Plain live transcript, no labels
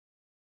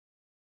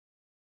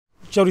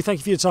Jodi, thank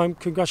you for your time.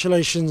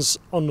 Congratulations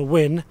on the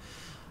win.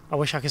 I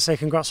wish I could say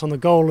congrats on the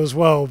goal as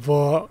well,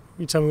 but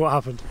you tell me what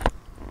happened.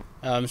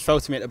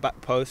 Fell to me at the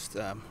back post.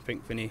 I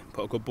think Vinny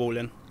put a good ball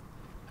in.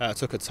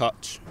 Took a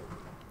touch.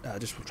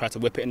 Just tried to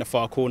whip it in the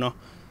far corner.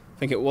 I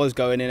think it was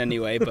going in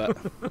anyway, but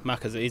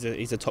Mac,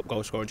 he's a top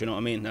goal scorer, do you know what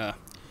I mean?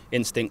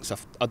 Instincts,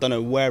 I don't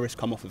know where it's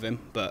come off of him,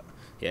 but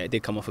yeah, it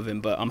did come off of him.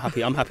 But I'm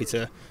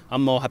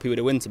more happy with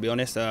the win, to be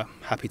honest.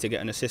 Happy to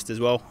get an assist as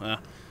well.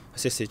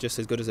 Assist is just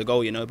as good as a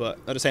goal, you know, but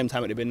at the same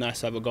time it'd have been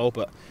nice to have a goal,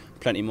 but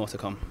plenty more to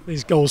come.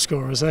 These goal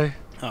scorers, eh?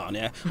 Oh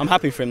yeah, I'm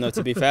happy for him though,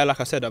 to be fair. Like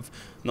I said, I've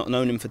not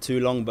known him for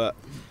too long, but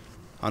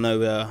I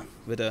know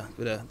with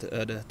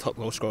the top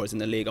goal scorers in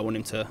the league, I want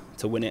him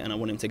to win it, and I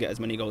want him to get as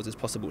many goals as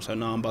possible, so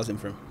now I'm buzzing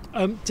for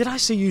him. Did I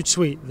see you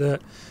tweet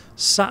that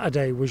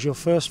Saturday was your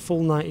first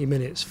full 90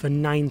 minutes for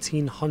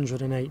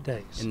 1908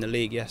 days? In the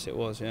league, yes it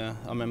was, yeah.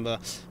 I remember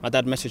my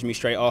dad messaged me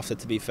straight after,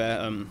 to be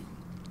fair.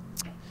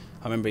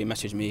 I remember he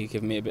messaged me,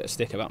 giving me a bit of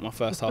stick about my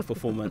first half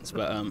performance,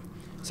 but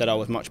said I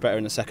was much better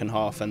in the second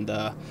half, and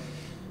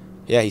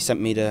yeah, he sent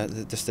me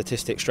the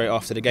statistics straight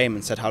after the game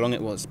and said how long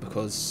it was,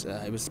 because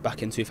it was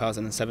back in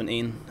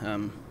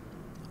 2017,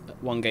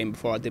 one game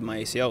before I did my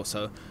ACL,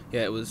 so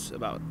yeah, it was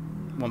about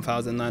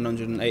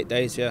 1,908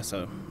 days, yeah,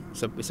 so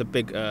it's a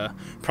big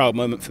proud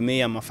moment for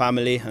me and my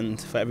family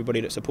and for everybody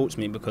that supports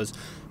me, because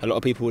a lot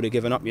of people would have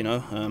given up, you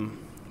know,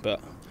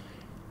 but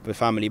with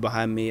family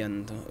behind me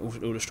and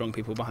all the strong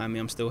people behind me,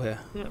 I'm still here.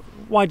 Yeah.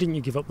 Why didn't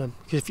you give up then?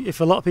 Because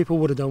if a lot of people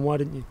would have done, why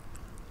didn't you?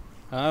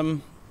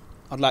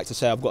 I'd like to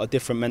say I've got a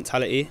different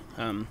mentality,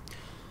 and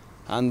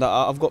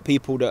I've got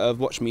people that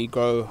have watched me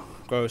grow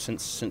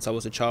since I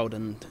was a child,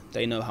 and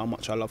they know how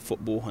much I love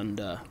football, and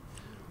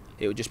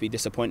it would just be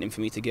disappointing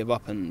for me to give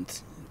up, and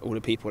all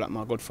the people like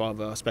my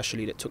godfather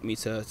especially that took me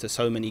to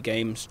so many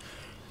games,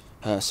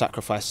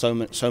 sacrificed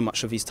so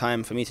much of his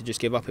time, for me to just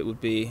give up, it would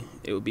be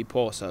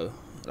poor. So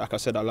like I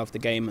said, I love the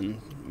game,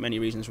 and many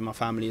reasons from my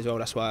family as well.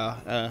 That's why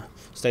I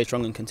stayed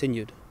strong and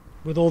continued.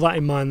 With all that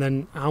in mind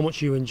then, how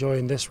much are you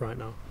enjoying this right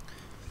now?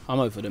 I'm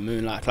over the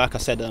moon. Like I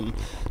said,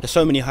 there's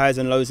so many highs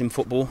and lows in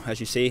football,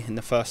 as you see. In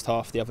the first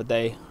half the other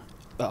day,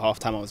 at half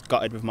time, I was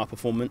gutted with my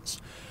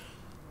performance.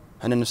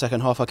 And in the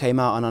second half I came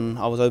out and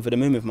I was over the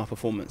moon with my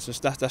performance.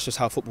 That's just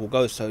how football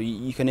goes. So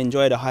you can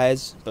enjoy the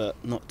highs, but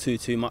not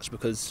too much,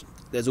 because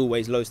there's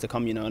always lows to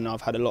come, you know, and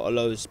I've had a lot of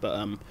lows.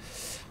 But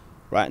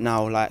right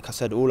now, like I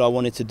said, all I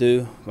wanted to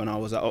do when I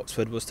was at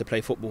Oxford was to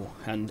play football,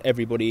 and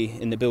everybody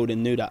in the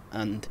building knew that.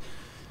 And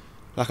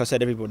like I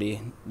said,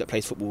 everybody that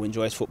plays football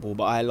enjoys football,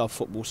 but I love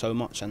football so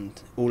much,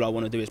 and all I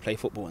want to do is play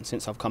football. And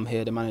since I've come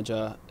here, the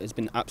manager has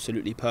been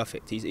absolutely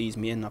perfect. He's eased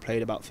me in. I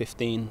played about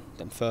 15,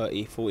 then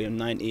 30, 40 and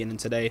 90, and then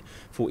today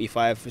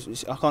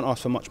 45. I can't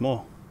ask for much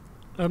more.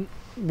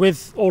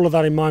 With all of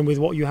that in mind, with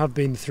what you have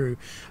been through,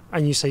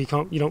 and you say you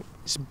don't,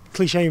 it's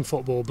cliche in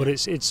football, but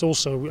it's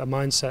also a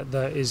mindset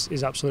that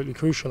is absolutely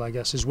crucial, I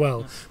guess, as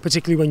well. Yeah.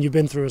 Particularly when you've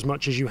been through as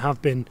much as you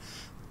have been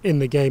in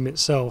the game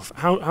itself.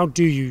 How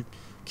do you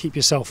keep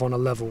yourself on a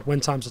level when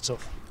times are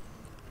tough?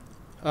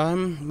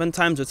 When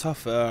times are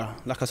tough,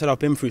 like I said, I've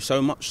been through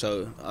so much,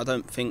 so I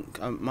don't think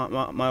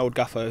my old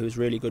gaffer, who's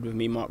really good with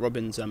me, Mark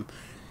Robbins,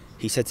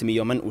 he said to me,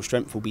 your mental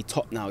strength will be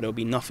top now. There'll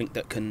be nothing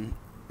that can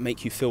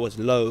make you feel as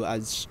low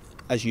as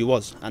you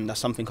was, and that's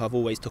something I've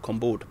always took on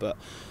board. But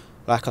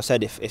like I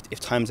said, if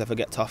times ever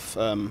get tough,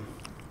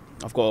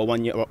 I've got a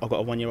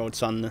 1 year old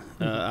son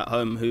at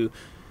home who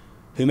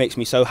makes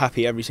me so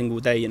happy every single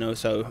day, you know.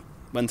 So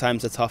when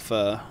times are tough,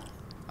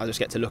 I just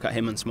get to look at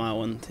him and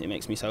smile, and it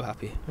makes me so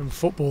happy. And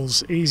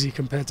football's easy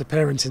compared to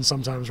parenting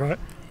sometimes, right?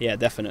 Yeah,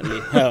 definitely.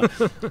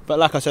 But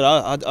like I said,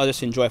 I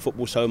just enjoy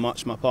football so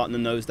much. My partner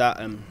knows that,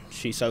 and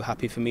she's so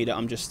happy for me that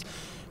I'm just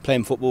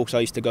playing football, because I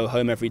used to go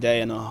home every day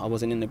and I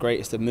wasn't in the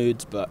greatest of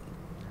moods. But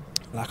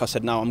like I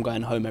said, now I'm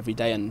going home every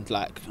day, and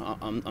like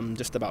I'm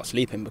just about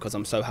sleeping because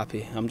I'm so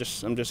happy. I'm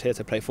just here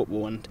to play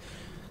football, and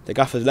the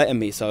gaffer's letting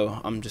me, so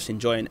I'm just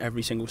enjoying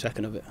every single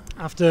second of it.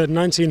 After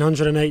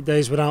 1908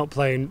 days without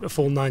playing a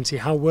full 90,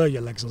 how were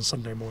your legs on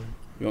Sunday morning?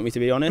 You want me to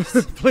be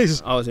honest?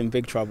 Please. I was in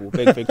big trouble,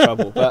 big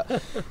trouble.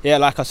 But yeah,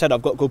 like I said,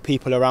 I've got good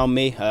people around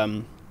me.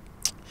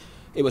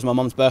 It was my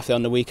mum's birthday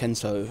on the weekend,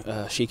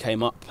 so she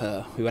came up.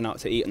 We went out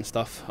to eat and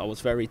stuff. I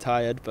was very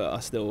tired, but I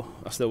still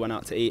went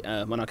out to eat.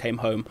 When I came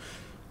home,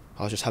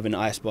 I was just having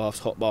ice baths,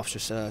 hot baths,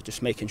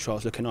 just making sure I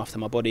was looking after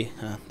my body.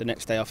 The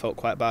next day I felt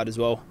quite bad as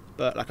well.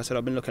 But like I said,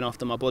 I've been looking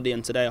after my body,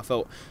 and today I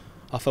felt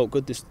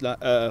good.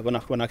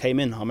 When I came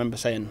in, I remember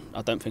saying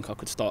I don't think I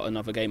could start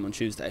another game on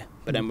Tuesday.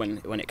 But then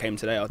when it came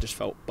today, I just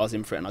felt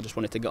buzzing for it, and I just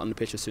wanted to get on the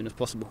pitch as soon as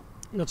possible.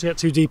 Not to get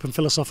too deep and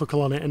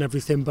philosophical on it and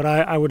everything, but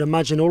I would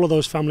imagine all of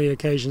those family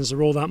occasions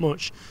are all that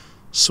much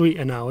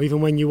sweeter now.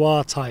 Even when you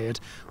are tired,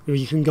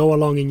 you can go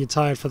along and you're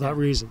tired for that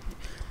reason.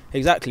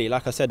 Exactly.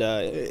 Like I said,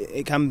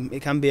 it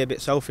can be a bit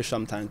selfish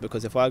sometimes,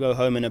 because if I go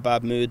home in a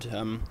bad mood,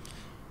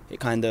 it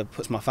kind of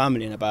puts my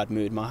family in a bad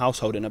mood, my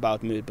household in a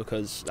bad mood,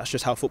 because that's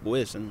just how football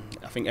is, and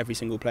I think every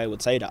single player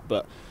would say that.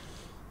 But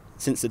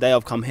since the day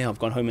I've come here, I've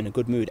gone home in a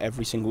good mood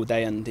every single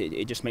day, and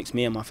it just makes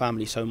me and my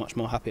family so much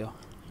more happier.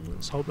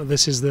 Let's hope that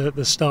this is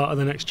the start of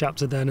the next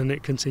chapter then, and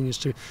it continues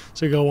to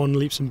go on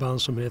leaps and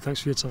bounds from here.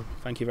 Thanks for your time.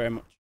 Thank you very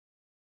much.